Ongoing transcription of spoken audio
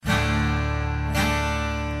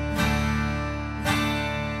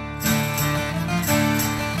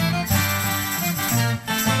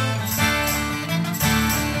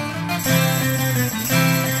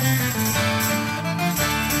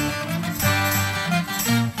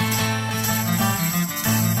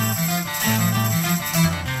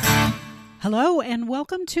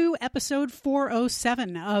Welcome to episode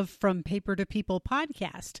 407 of From Paper to People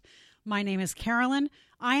podcast. My name is Carolyn.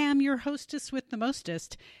 I am your hostess with the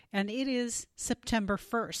mostest, and it is September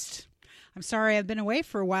 1st. I'm sorry I've been away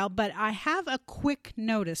for a while, but I have a quick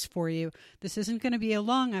notice for you. This isn't going to be a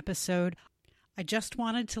long episode. I just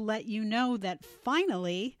wanted to let you know that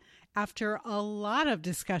finally, after a lot of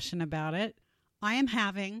discussion about it, I am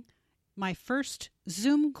having my first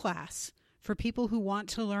Zoom class for people who want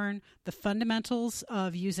to learn the fundamentals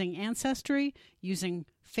of using Ancestry, using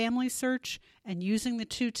Family Search, and using the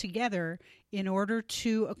two together in order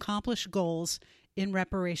to accomplish goals in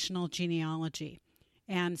reparational genealogy.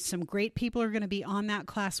 And some great people are going to be on that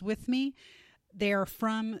class with me. They are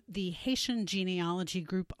from the Haitian Genealogy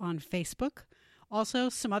group on Facebook. Also,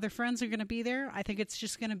 some other friends are going to be there. I think it's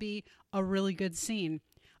just going to be a really good scene.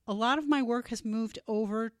 A lot of my work has moved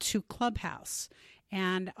over to Clubhouse,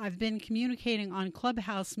 and I've been communicating on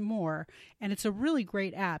Clubhouse more, and it's a really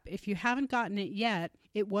great app. If you haven't gotten it yet,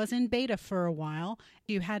 it was in beta for a while.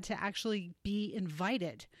 You had to actually be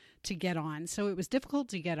invited to get on, so it was difficult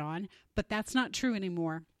to get on, but that's not true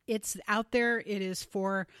anymore. It's out there. It is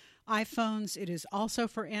for iPhones. It is also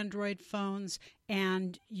for Android phones,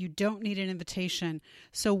 and you don't need an invitation.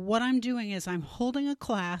 So what I'm doing is I'm holding a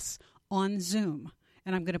class on Zoom,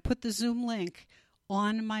 and I'm going to put the Zoom link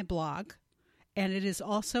on my blog. And it is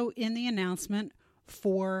also in the announcement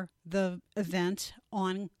for the event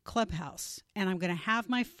on Clubhouse. And I'm going to have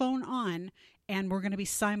my phone on, and we're going to be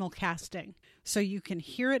simulcasting. So you can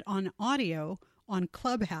hear it on audio on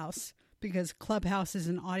Clubhouse, because Clubhouse is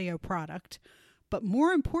an audio product. But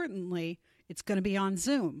more importantly, it's going to be on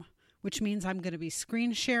Zoom, which means I'm going to be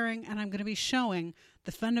screen sharing, and I'm going to be showing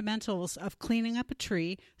the fundamentals of cleaning up a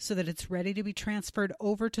tree so that it's ready to be transferred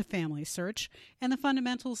over to Family Search, and the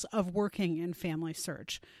fundamentals of working in Family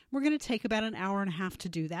Search. We're going to take about an hour and a half to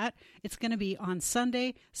do that. It's going to be on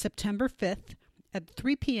Sunday, September 5th at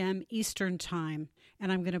 3 p.m. Eastern Time,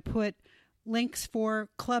 and I'm going to put links for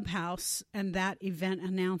Clubhouse and that event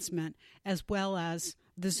announcement, as well as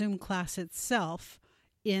the Zoom class itself,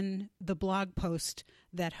 in the blog post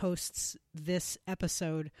that hosts this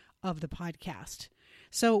episode of the podcast.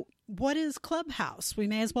 So what is Clubhouse? We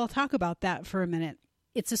may as well talk about that for a minute.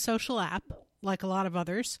 It's a social app, like a lot of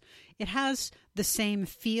others. It has the same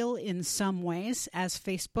feel in some ways as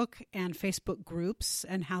Facebook and Facebook groups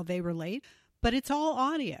and how they relate, but it's all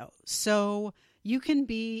audio. So you can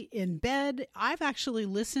be in bed. I've actually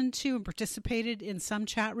listened to and participated in some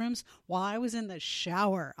chat rooms while I was in the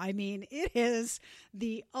shower. I mean, it is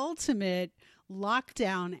the ultimate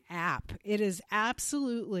lockdown app. It is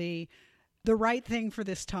absolutely the right thing for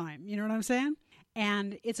this time. You know what I'm saying?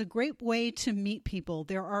 And it's a great way to meet people.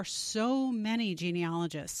 There are so many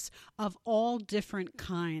genealogists of all different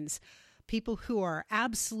kinds. People who are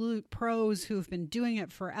absolute pros who have been doing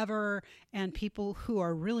it forever, and people who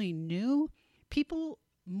are really new. People,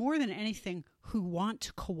 more than anything, who want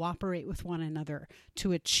to cooperate with one another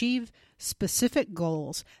to achieve specific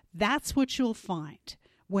goals. That's what you'll find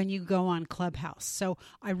when you go on Clubhouse. So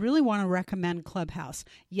I really want to recommend Clubhouse.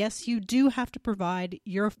 Yes, you do have to provide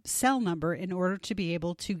your cell number in order to be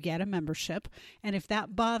able to get a membership. And if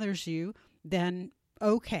that bothers you, then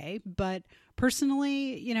okay. But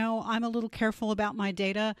personally, you know, I'm a little careful about my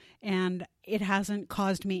data, and it hasn't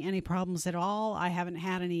caused me any problems at all. I haven't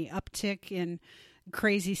had any uptick in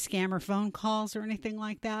crazy scammer phone calls or anything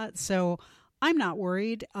like that. So I'm not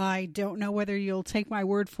worried. I don't know whether you'll take my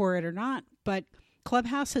word for it or not, but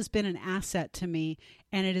Clubhouse has been an asset to me,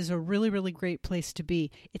 and it is a really, really great place to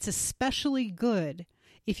be. It's especially good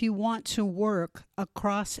if you want to work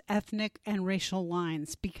across ethnic and racial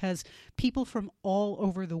lines, because people from all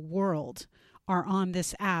over the world are on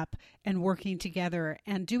this app and working together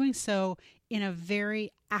and doing so in a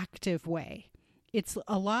very active way. It's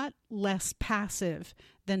a lot less passive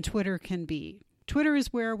than Twitter can be. Twitter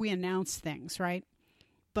is where we announce things, right?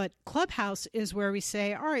 But Clubhouse is where we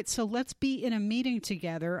say, all right, so let's be in a meeting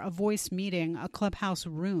together, a voice meeting, a Clubhouse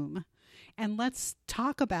room, and let's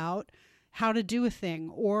talk about how to do a thing.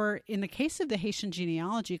 Or in the case of the Haitian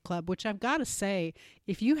Genealogy Club, which I've got to say,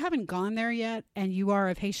 if you haven't gone there yet and you are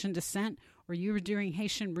of Haitian descent or you are doing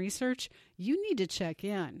Haitian research, you need to check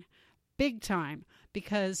in big time,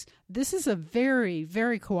 because this is a very,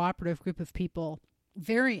 very cooperative group of people,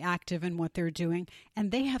 very active in what they're doing,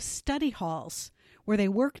 and they have study halls where they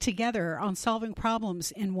work together on solving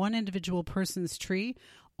problems in one individual person's tree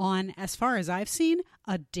on, as far as I've seen,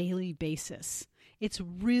 a daily basis. It's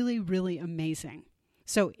really, really amazing.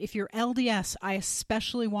 So if you're LDS, I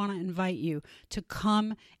especially want to invite you to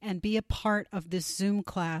come and be a part of this Zoom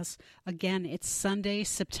class. Again, it's Sunday,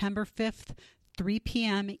 September 5th, 3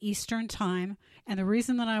 p.m. Eastern Time. And the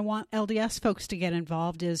reason that I want LDS folks to get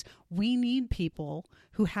involved is we need people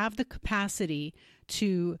who have the capacity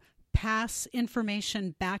to pass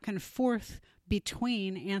information back and forth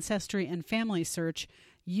between Ancestry and Family Search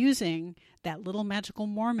using that little magical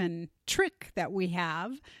Mormon trick that we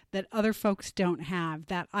have that other folks don't have,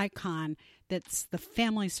 that icon that's the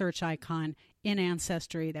Family Search icon in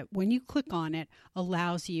Ancestry that when you click on it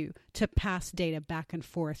allows you to pass data back and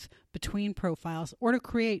forth between profiles or to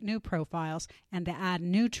create new profiles and to add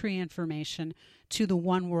new tree information to the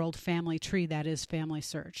one world family tree that is Family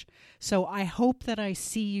Search. So I hope that I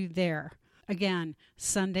see you there. Again,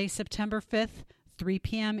 Sunday, September 5th, 3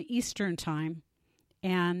 p.m. Eastern Time.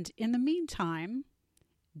 And in the meantime,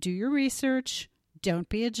 do your research. Don't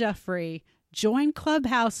be a Jeffrey. Join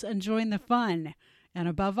Clubhouse and join the fun. And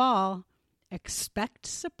above all, expect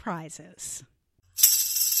surprises.